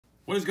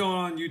What is going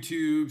on,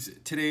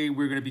 YouTubes? Today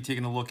we're going to be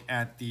taking a look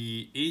at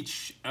the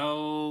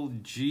HGLRC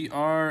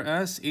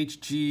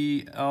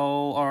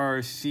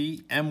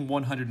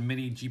M100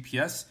 Mini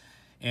GPS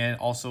and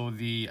also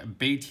the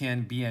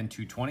Beitian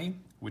BN220,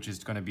 which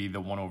is going to be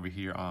the one over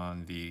here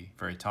on the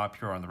very top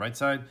here on the right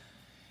side.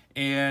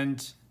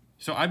 And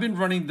so I've been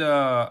running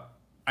I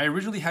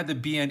originally had the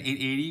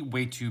BN880,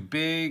 way too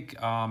big.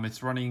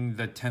 It's running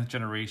the 10th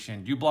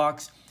generation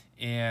UBLOX,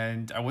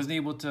 and I wasn't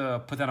able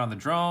to put that on the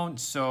drone,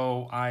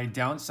 so I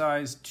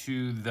downsized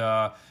to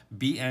the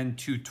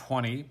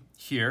BN220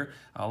 here,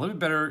 a little bit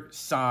better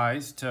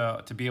size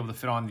to be able to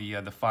fit on the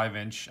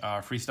 5-inch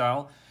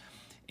Freestyle.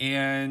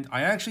 And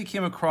I actually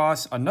came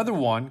across another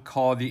one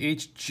called the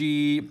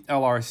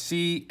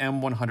HGLRC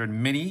M100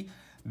 Mini.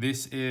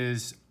 This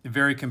is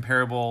very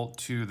comparable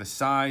to the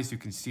size. You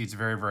can see it's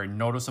very, very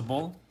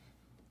noticeable.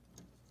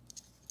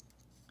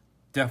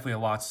 Definitely a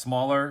lot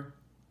smaller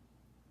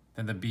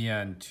than the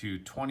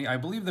BN220. I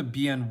believe the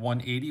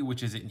BN180,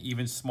 which is an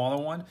even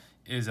smaller one,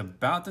 is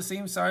about the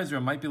same size, or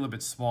it might be a little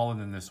bit smaller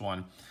than this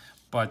one.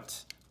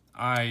 But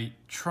I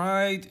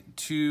tried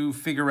to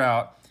figure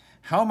out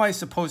how am I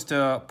supposed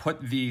to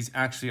put these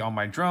actually on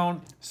my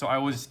drone. So I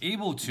was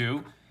able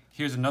to,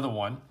 here's another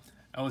one.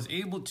 I was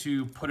able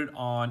to put it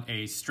on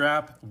a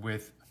strap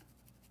with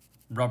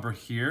rubber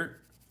here,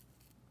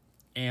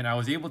 and I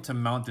was able to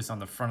mount this on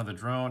the front of the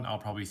drone. I'll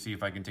probably see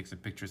if I can take some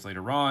pictures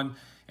later on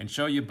and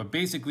show you. But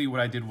basically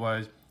what I did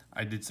was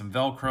I did some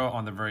Velcro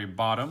on the very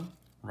bottom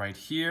right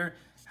here,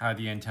 had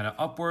the antenna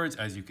upwards,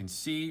 as you can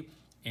see,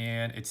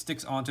 and it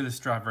sticks onto the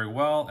strap very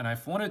well. And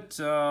I've flown it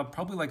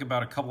probably like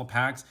about a couple of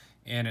packs,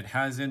 and it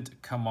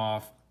hasn't come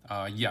off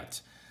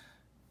yet.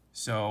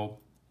 So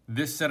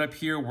this setup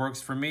here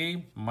works for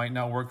me, might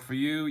not work for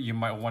you. You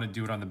might want to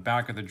do it on the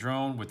back of the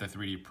drone with the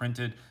 3D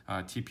printed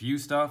TPU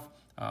stuff.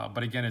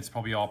 But again, it's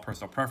probably all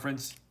personal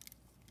preference.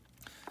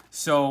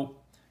 So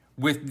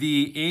with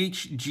the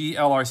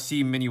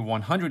HGLRC Mini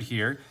 100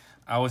 here,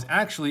 I was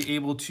actually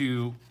able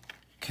to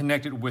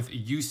connect it with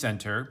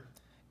uCenter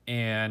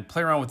and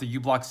play around with the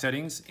UBLOX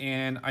settings.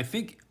 And I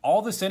think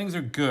all the settings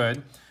are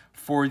good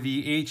for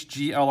the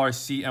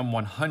HGLRC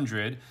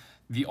M100.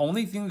 The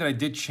only thing that I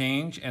did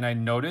change and I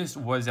noticed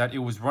was that it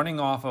was running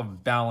off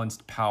of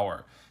balanced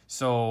power.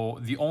 So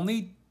the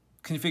only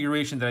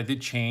configuration that I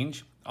did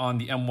change on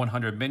the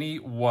M100 Mini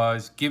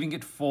was giving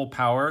it full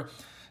power.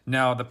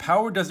 Now, the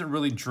power doesn't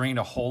really drain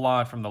a whole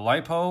lot from the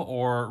LiPo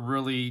or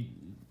really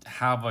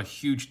have a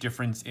huge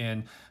difference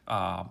in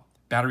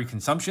battery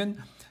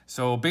consumption.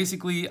 So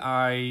basically,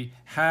 I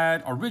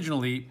had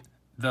originally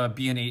the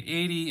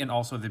BN880 and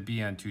also the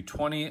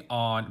BN220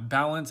 on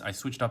balance. I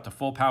switched up to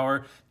full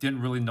power.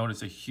 Didn't really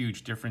notice a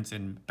huge difference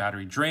in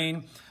battery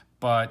drain,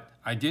 but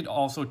I did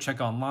also check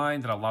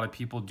online that a lot of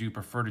people do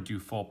prefer to do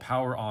full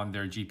power on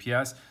their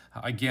GPS.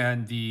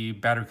 Again, the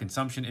battery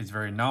consumption is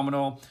very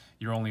nominal.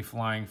 You're only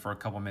flying for a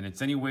couple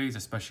minutes anyways,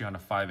 especially on a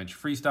 5-inch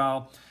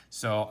Freestyle.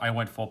 So I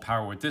went full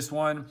power with this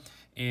one.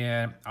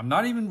 And I'm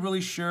not even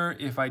really sure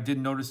if I did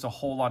notice a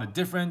whole lot of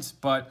difference,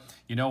 but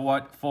you know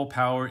what? Full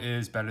power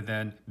is better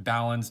than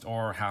balanced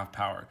or half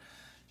power.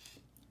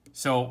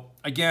 So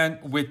again,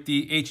 with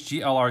the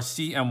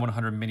HGLRC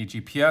M100 Mini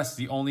GPS,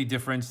 the only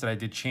difference that I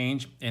did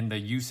change in the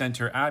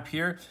uCenter app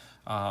here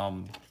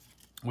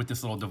with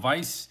this little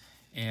device.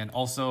 And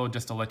also,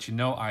 just to let you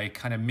know, I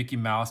kind of Mickey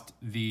Moused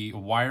the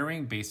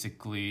wiring.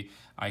 Basically,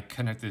 I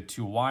connected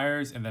 2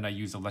 wires and then I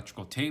used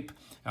electrical tape,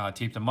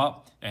 taped them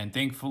up. And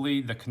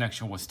thankfully, the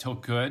connection was still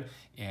good.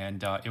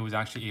 And it was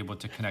actually able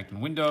to connect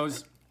in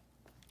Windows.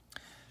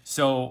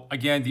 So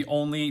again, the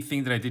only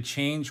thing that I did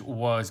change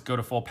was go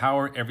to full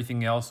power.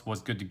 Everything else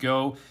was good to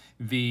go.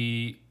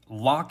 The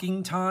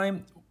locking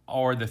time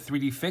or the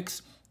 3D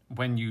fix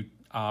when you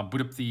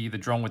boot up the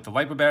drone with the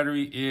LiPo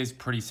battery is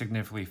pretty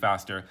significantly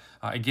faster.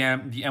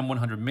 Again, the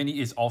M100 Mini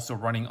is also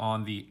running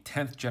on the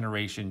 10th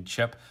generation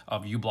chip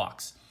of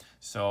UBLOX.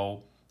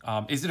 So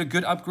is it a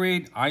good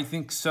upgrade? I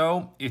think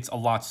so. It's a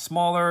lot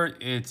smaller.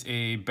 It's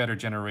a better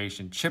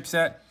generation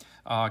chipset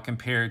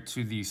compared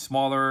to the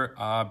smaller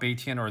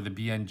Beitian or the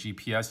BN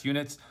GPS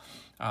units.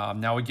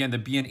 Now again, the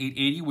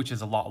BN880, which is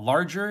a lot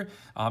larger,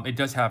 it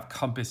does have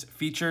compass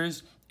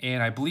features.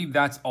 And I believe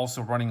that's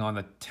also running on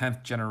the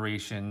 10th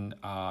generation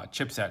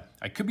chipset.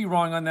 I could be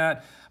wrong on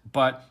that,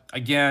 but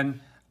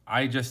again,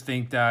 I just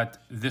think that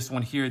this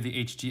one here,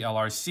 the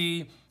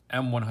HGLRC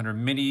M100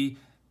 Mini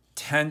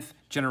 10th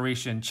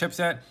generation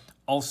chipset,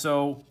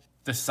 also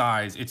the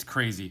size, it's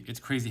crazy.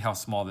 It's crazy how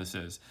small this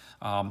is.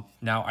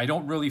 Now, I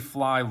don't really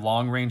fly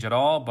long range at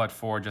all, but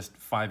for just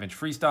 5-inch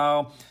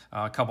Freestyle,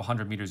 a couple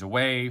hundred meters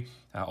away,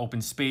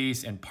 open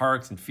space and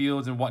parks and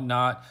fields and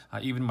whatnot,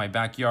 even my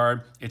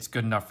backyard, it's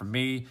good enough for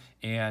me.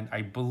 And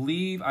I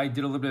believe I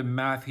did a little bit of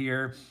math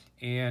here,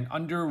 and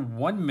under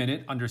 1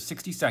 minute, under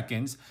 60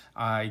 seconds,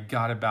 I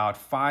got about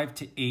 5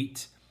 to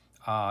 8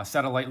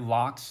 satellite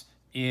locks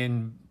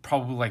in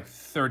probably like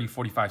 30,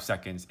 45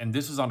 seconds. And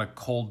this was on a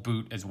cold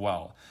boot as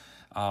well.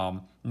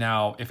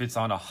 Now, if it's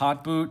on a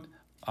hot boot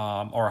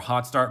or a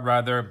hot start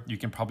rather, you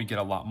can probably get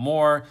a lot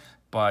more.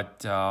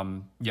 But yeah,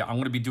 I'm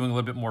going to be doing a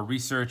little bit more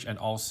research and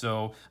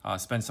also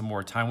spend some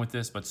more time with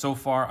this. But so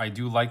far, I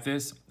do like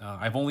this.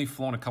 I've only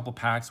flown a couple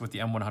packs with the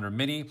M100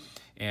 Mini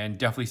and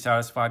definitely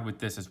satisfied with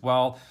this as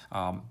well.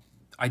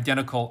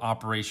 Identical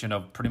operation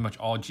of pretty much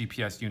all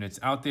GPS units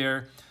out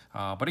there.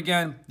 But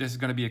again, this is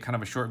going to be a kind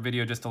of a short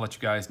video just to let you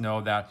guys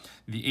know that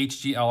the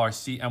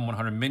HGLRC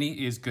M100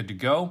 Mini is good to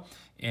go.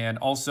 And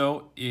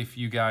also, if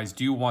you guys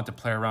do want to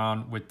play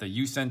around with the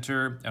U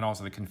Center and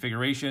also the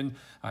configuration,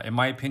 in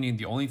my opinion,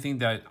 the only thing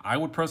that I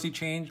would personally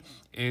change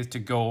is to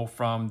go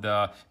from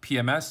the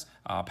PMS,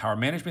 power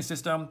management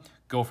system,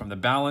 go from the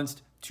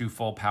balanced to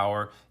full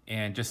power,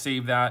 and just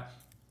save that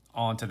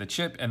onto the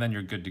chip, and then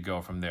you're good to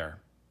go from there.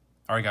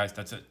 All right, guys,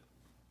 that's it.